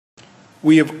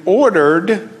We have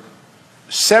ordered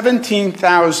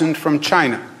 17,000 from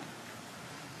China.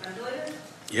 Ventilators?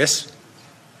 Yes.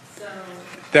 So,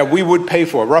 That we would pay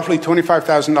for, roughly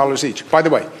 $25,000 each. By the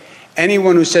way,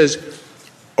 anyone who says,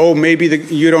 oh, maybe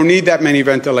you don't need that many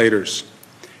ventilators.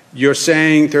 You're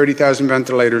saying 30,000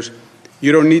 ventilators.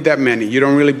 You don't need that many. You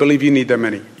don't really believe you need that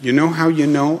many. You know how you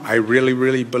know I really,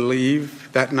 really believe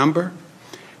that number?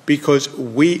 Because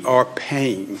we are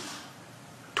paying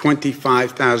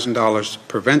 $25,000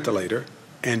 per ventilator,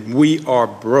 and we are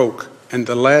broke. And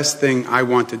the last thing I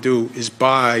want to do is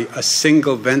buy a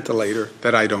single ventilator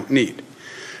that I don't need.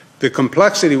 The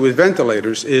complexity with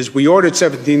ventilators is we ordered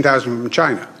 17,000 from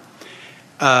China.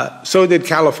 So did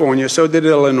California, so did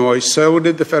Illinois, so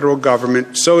did the federal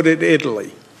government, so did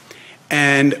Italy.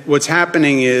 And what's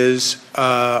happening is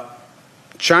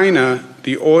China,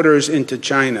 the orders into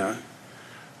China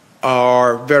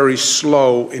are very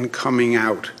slow in coming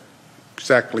out.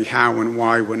 Exactly how and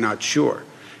why, we're not sure.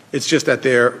 It's just that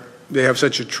they have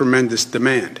such a tremendous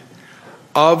demand.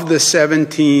 Of the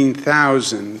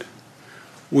 17,000,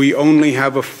 we only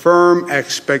have a firm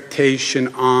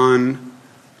expectation on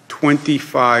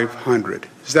 2,500.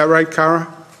 Is that right,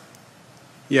 Kara?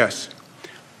 Yes.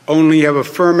 Only have a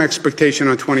firm expectation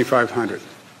on 2,500.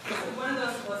 when are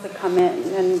those supposed to come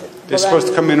in? And They're supposed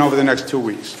to come in over the next 2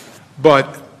 weeks.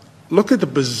 But look at the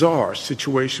bizarre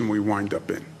situation we wind up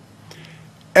in.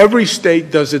 Every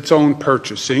state does its own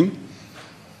purchasing.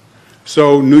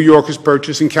 So New York is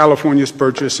purchasing, California is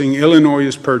purchasing, Illinois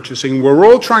is purchasing. We're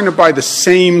all trying to buy the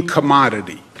same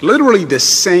commodity, literally the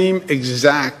same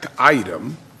exact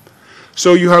item.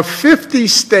 So you have 50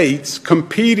 states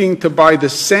competing to buy the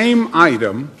same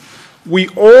item. We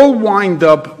all wind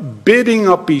up bidding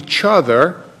up each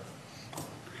other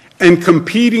and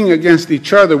competing against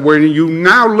each other, where you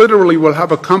now literally will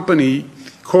have a company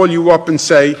call you up and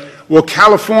say, well,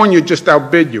 California just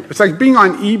outbid you. It's like being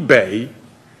on eBay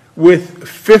with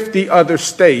 50 other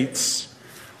states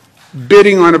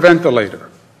bidding on a ventilator.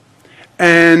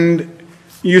 And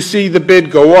you see the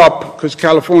bid go up because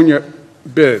California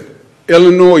bid,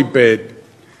 Illinois bid,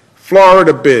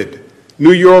 Florida bid,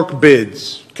 New York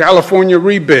bids, California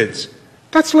rebids.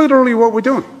 That's literally what we're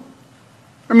doing.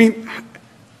 I mean,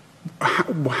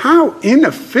 how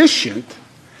inefficient.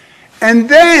 And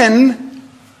then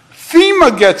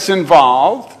FEMA gets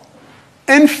involved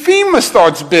and FEMA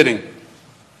starts bidding.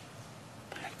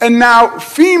 And now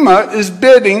FEMA is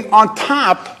bidding on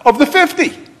top of the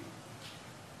 50.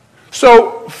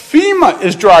 So FEMA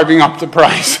is driving up the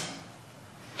price.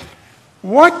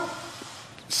 What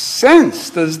sense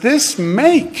does this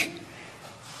make?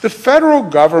 The federal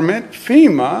government,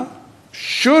 FEMA,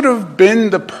 should have been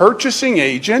the purchasing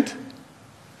agent,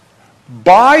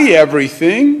 buy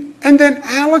everything, and then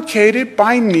allocate it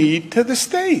by need to the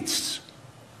states.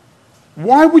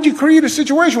 Why would you create a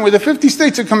situation where the 50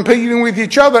 states are competing with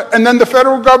each other and then the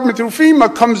federal government through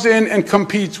FEMA comes in and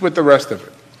competes with the rest of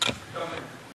it?